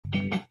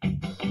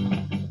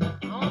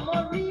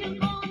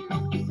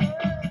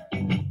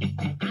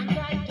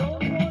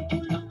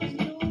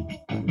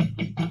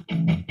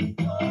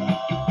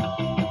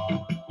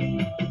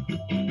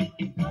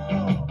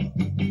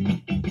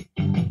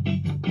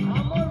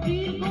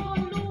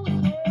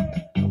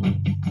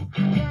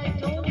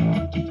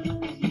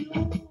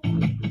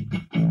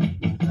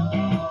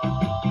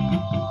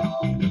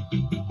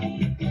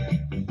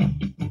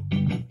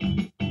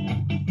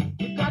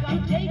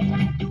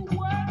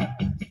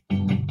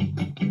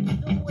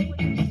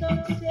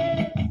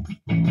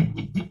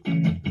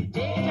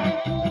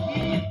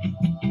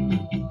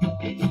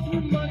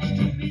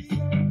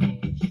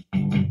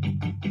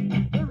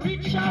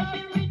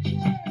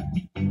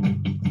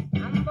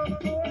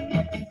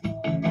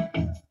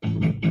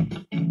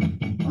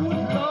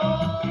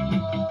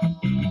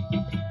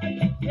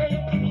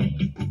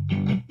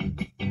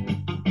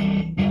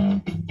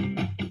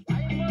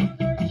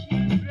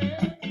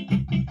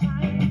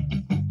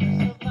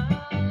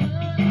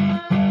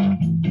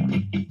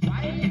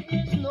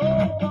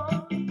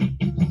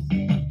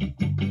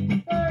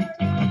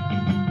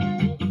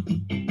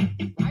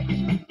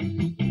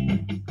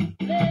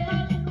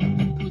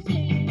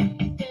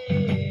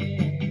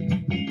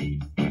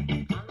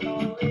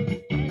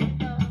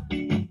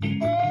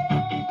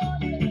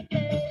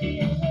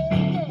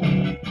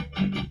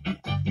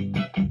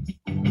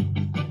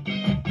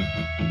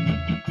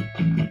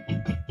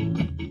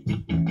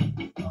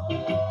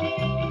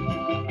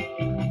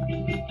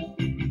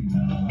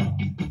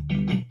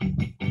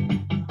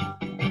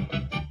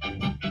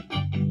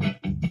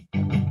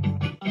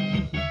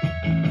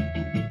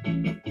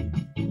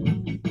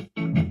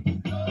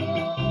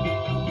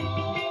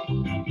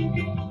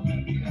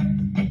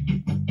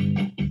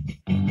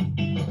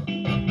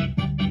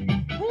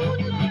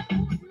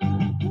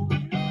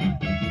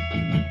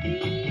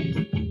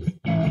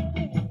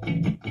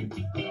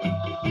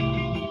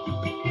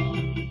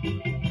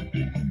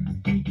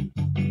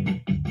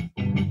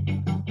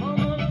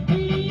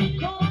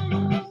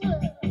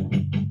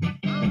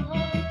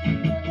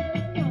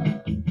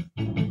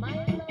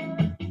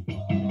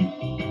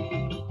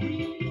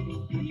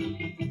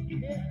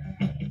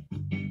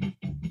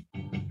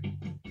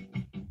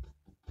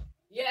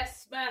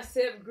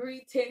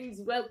Greetings,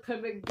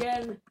 welcome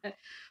again.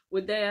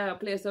 We're there,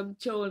 play some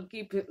tune,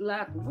 keep it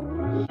locked.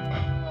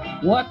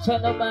 Watch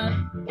on the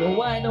man, we're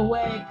wide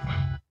awake.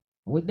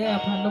 We're there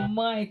up on the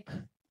mic,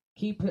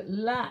 keep it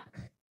locked.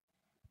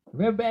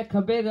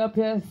 Rebecca, big up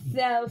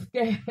yourself,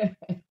 girl.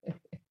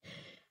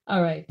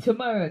 Alright,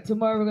 tomorrow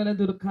we're gonna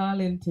do the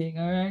calling thing,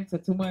 alright? So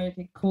tomorrow you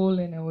can call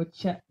in and we'll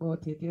chat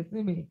about it, you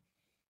see me?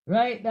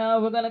 Right now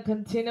we're gonna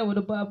continue with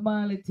the Bob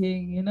Marley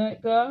thing, you know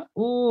it, girl?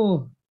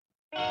 Ooh.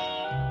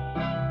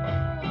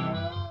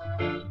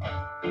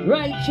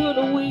 Right through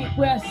the week,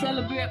 we're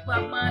celebrating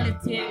Bob Marley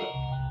thing.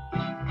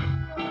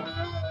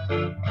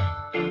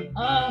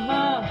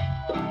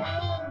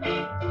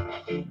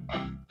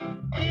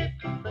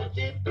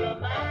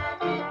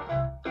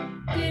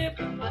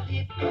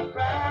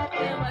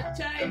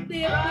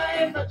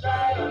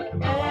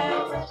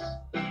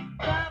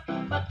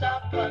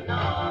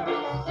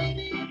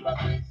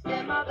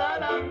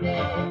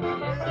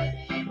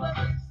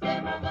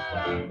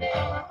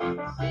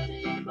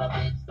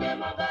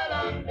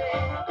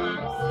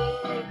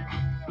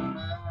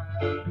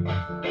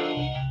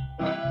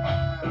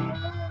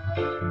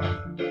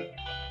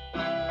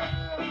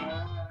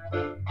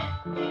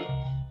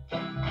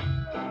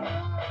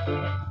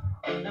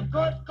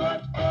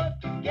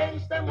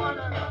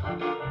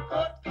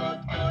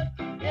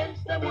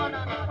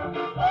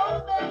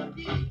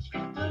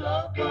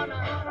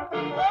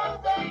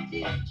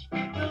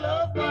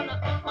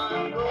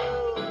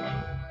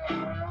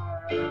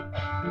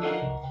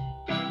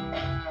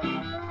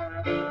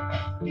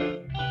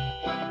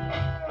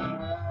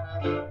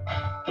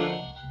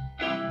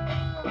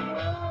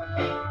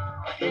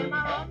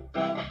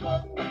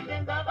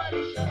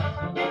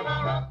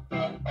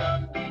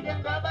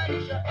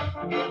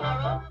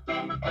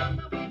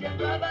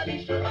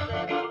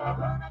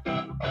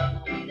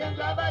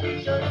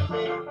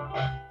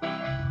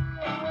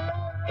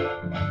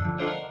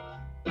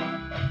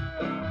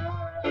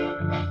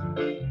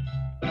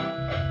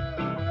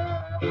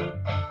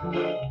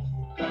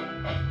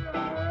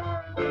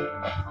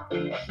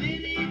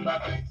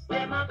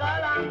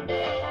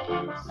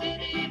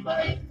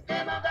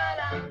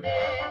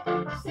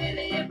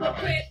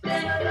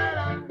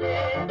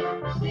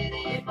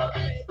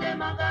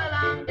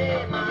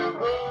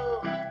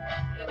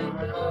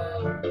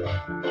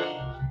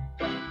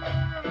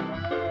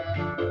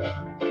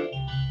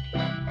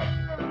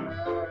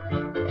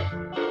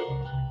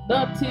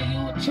 Not to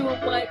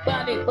YouTube, my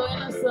body, but you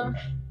know, sir.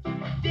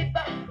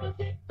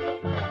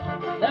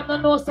 Let me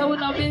know, so we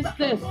no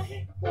business.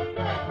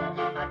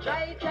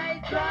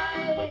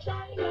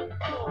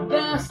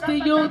 That's the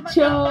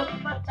YouTube.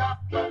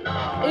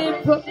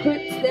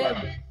 Hypocrites them.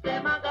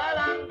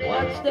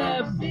 Watch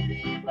them.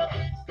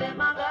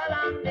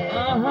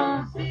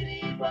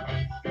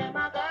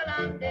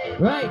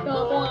 Right now,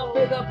 I want to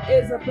big up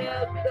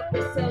Isabel, big up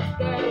yourself,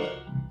 girl.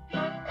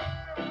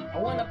 I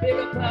want to big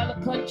up all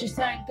the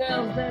countryside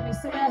girls, let me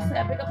see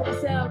that, big up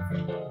yourself.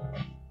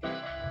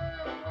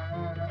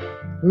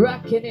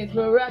 Rocking it,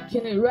 we're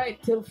rocking it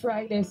right till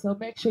Friday, so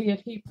make sure you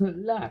keep it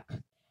locked.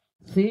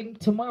 See,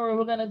 tomorrow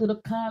we're gonna do the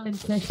calling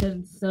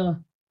session, so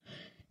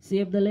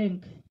save the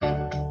link.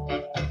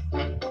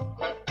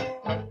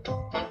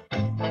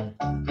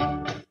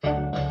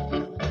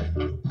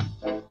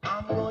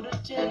 I'm gonna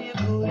tell you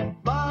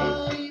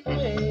goodbye,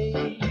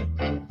 babe,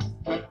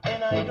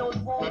 and I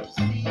don't want to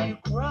see you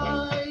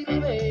cry,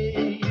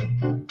 babe.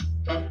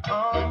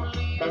 I'm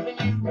leaving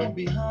you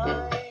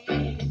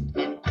behind,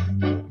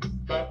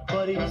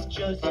 but it's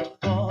just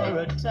for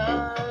a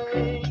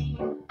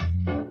time.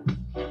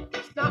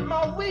 It's not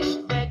my wish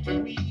that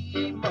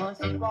we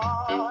must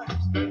part.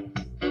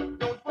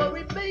 Don't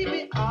worry,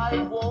 baby,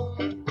 I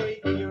won't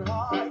break your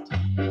heart.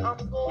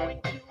 I'm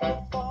going to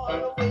a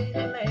faraway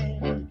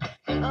land.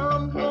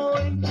 I'm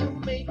going to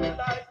make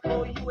life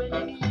for you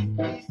and me.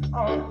 Please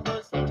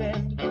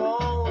understand,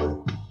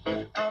 cause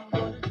I'm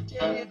gonna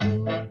tell you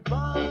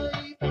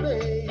goodbye,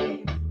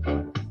 babe,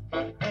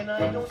 and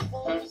I don't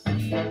want to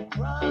see you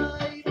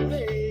cry,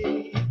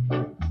 babe.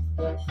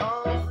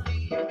 I'm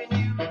leaving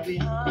you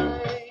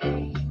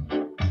behind,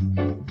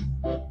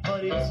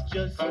 but it's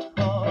just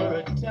for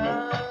a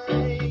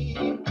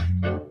time.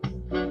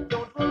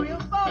 Don't worry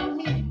about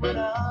me when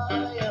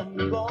I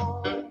am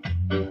gone.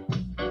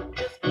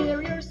 Just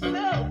care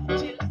yourself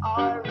till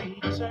I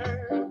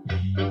return.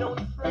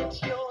 Don't fret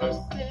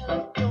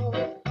yourself, don't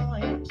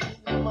mind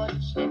too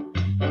much.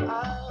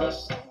 I'll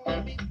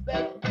soon be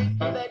back with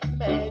that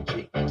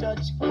magic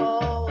touch,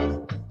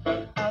 cause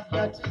I've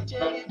got to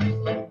tell you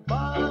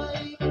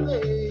goodbye,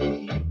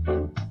 babe,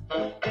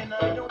 and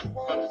I don't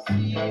want to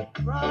see you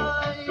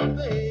cry,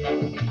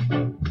 babe.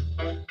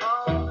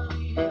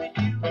 I'm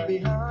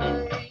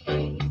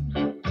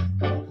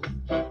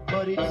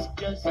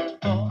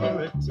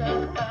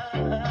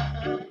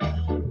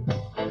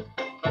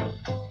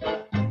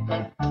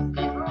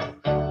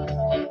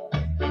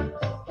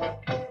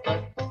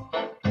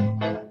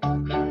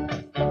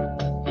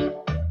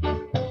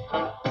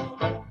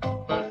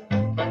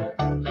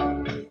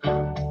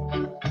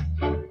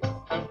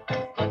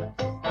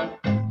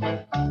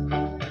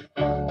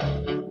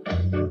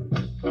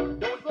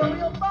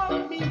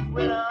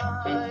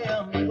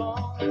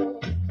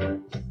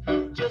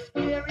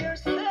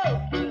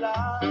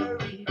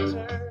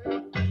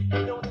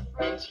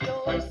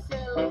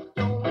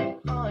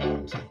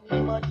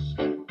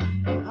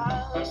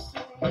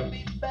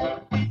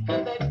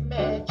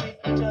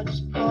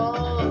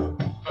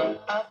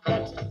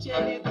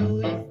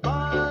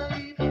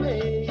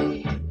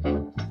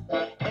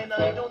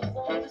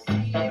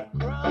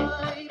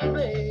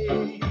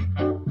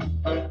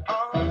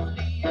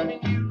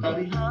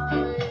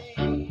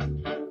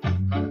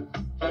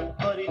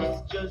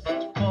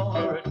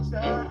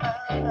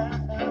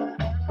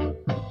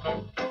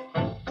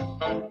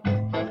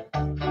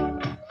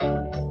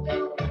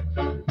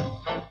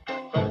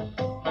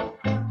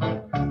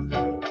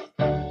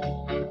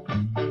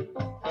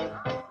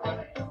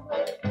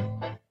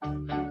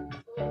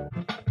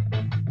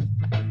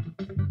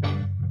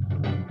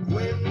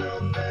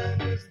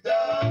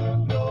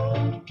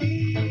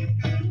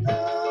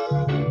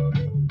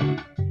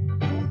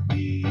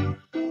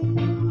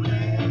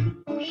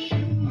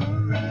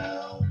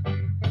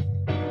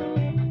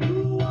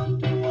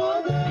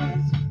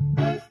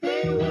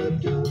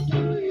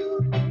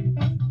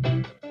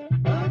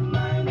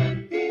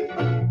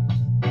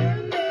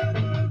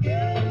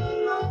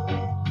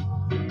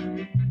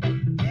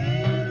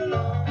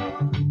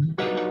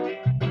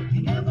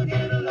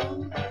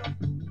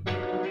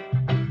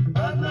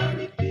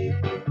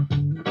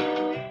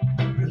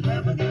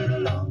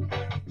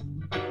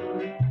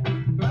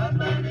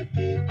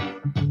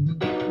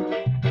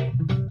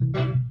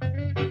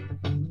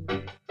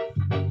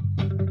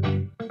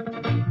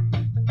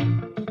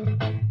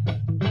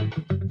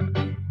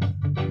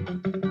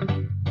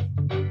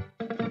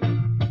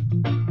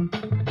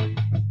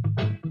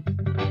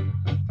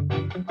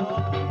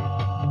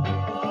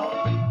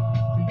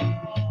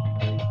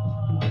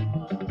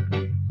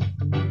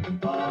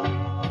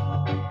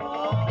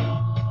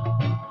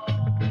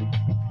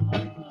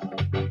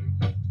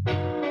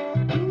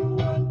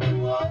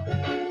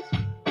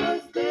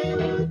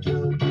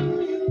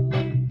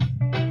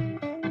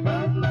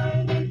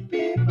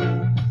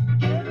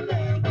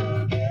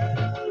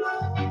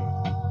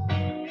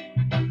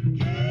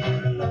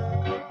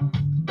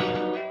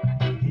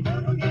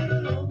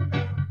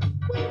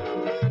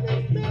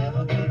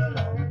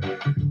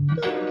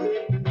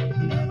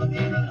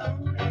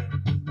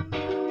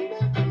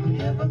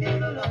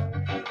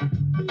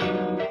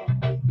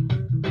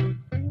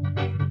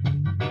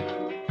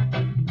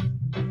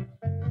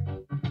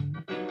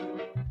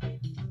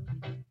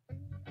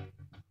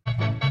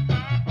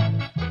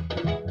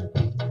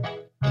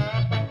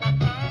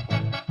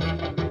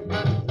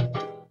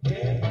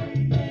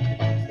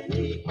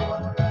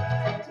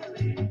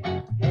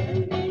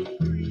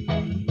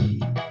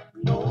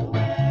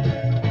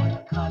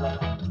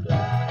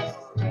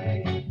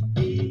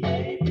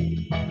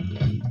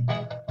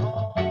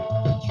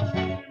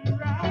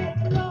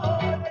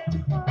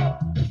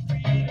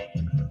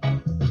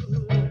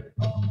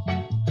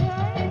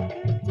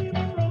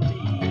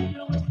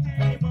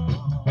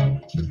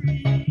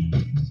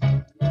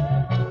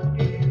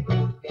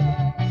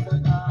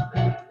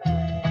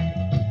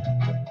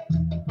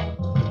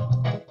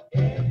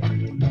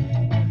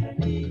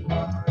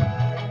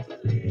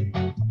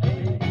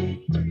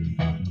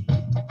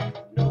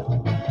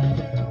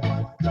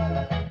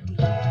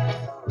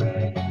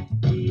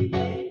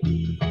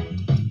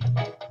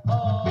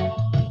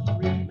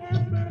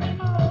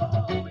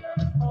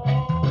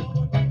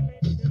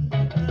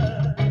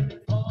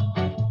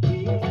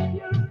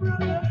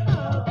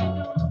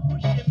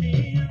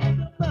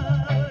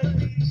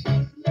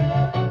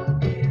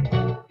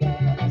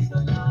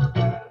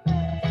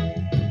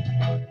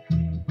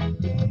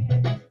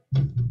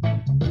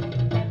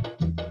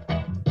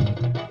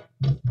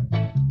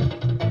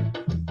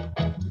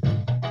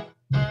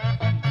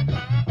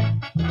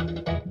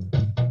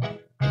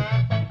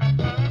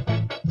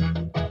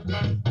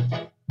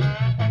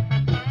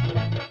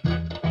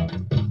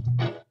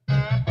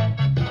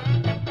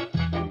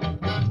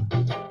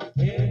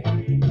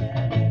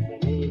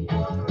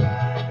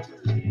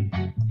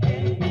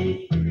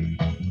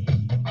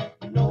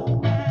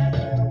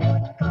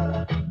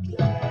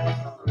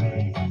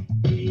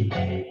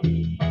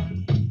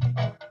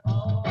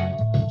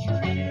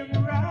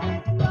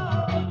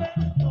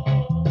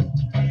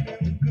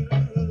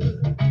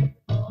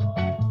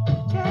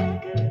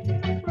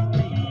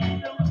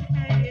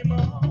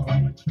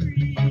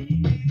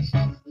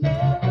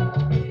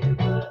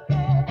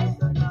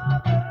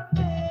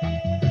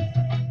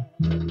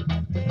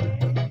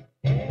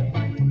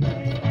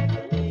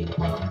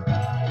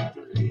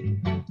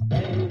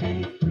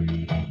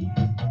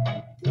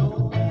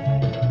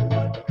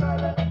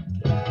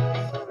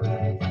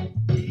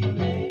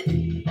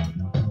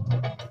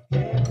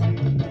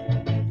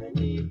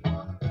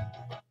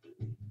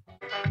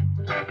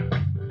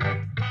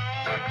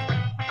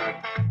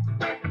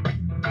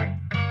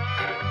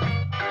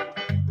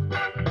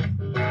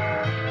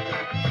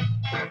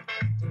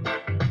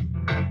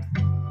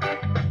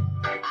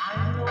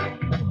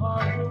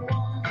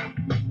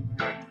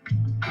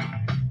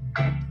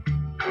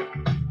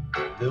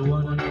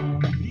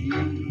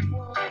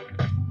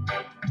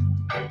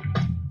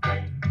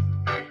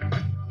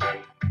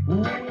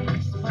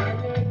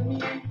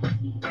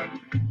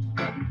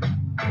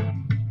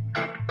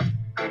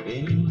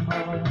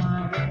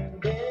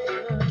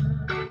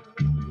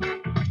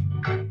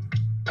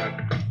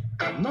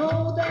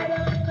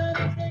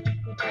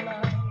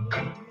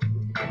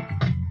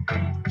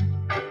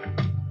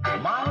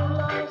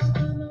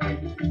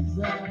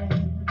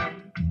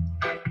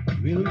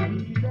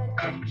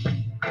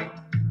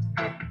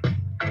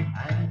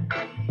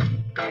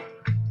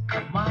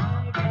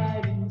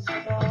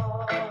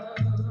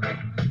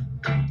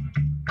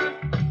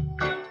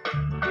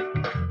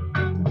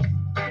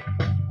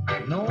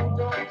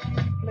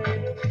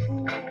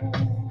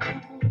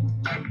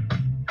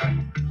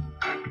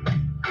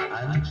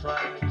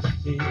try to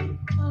stay.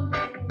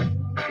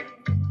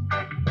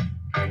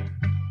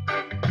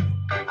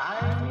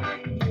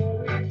 I need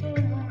your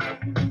hand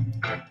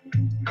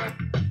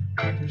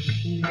to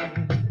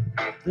share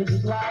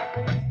this life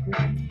with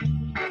me.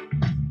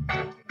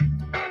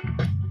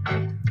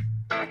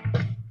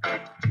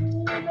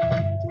 Too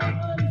late to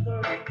undo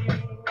you.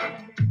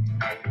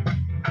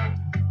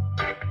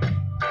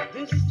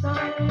 This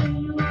time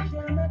you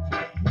cannot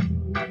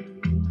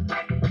refuse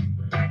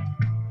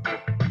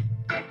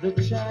the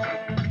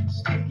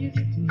chance to give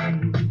to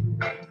you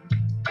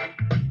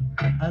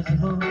as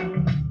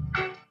much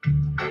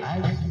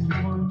as you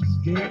once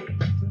gave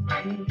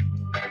to me.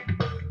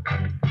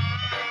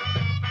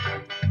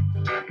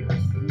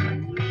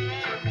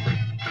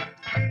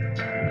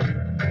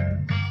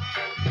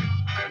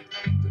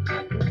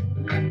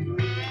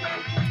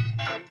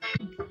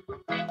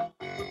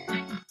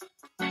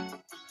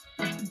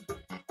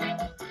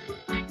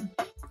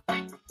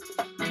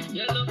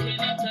 You're looking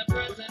at a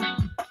prisoner.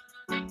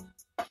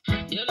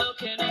 You're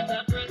looking at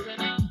a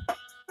prisoner.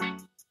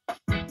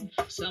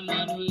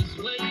 Someone who's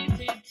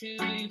waiting to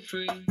be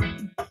free.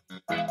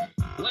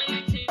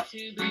 Waiting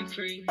to be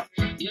free.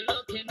 You're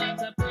looking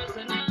at a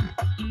prisoner.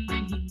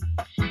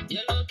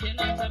 You're looking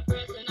at a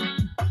prisoner.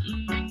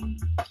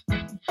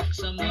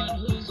 Someone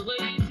who's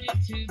waiting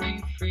to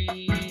be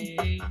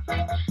free.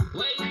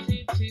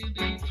 Waiting to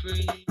be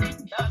free.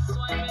 That's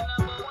why me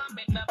number one,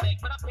 me not beg,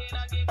 but I pain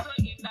again to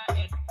in the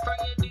head. From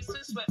your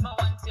disrespect, my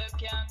once you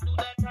can't do.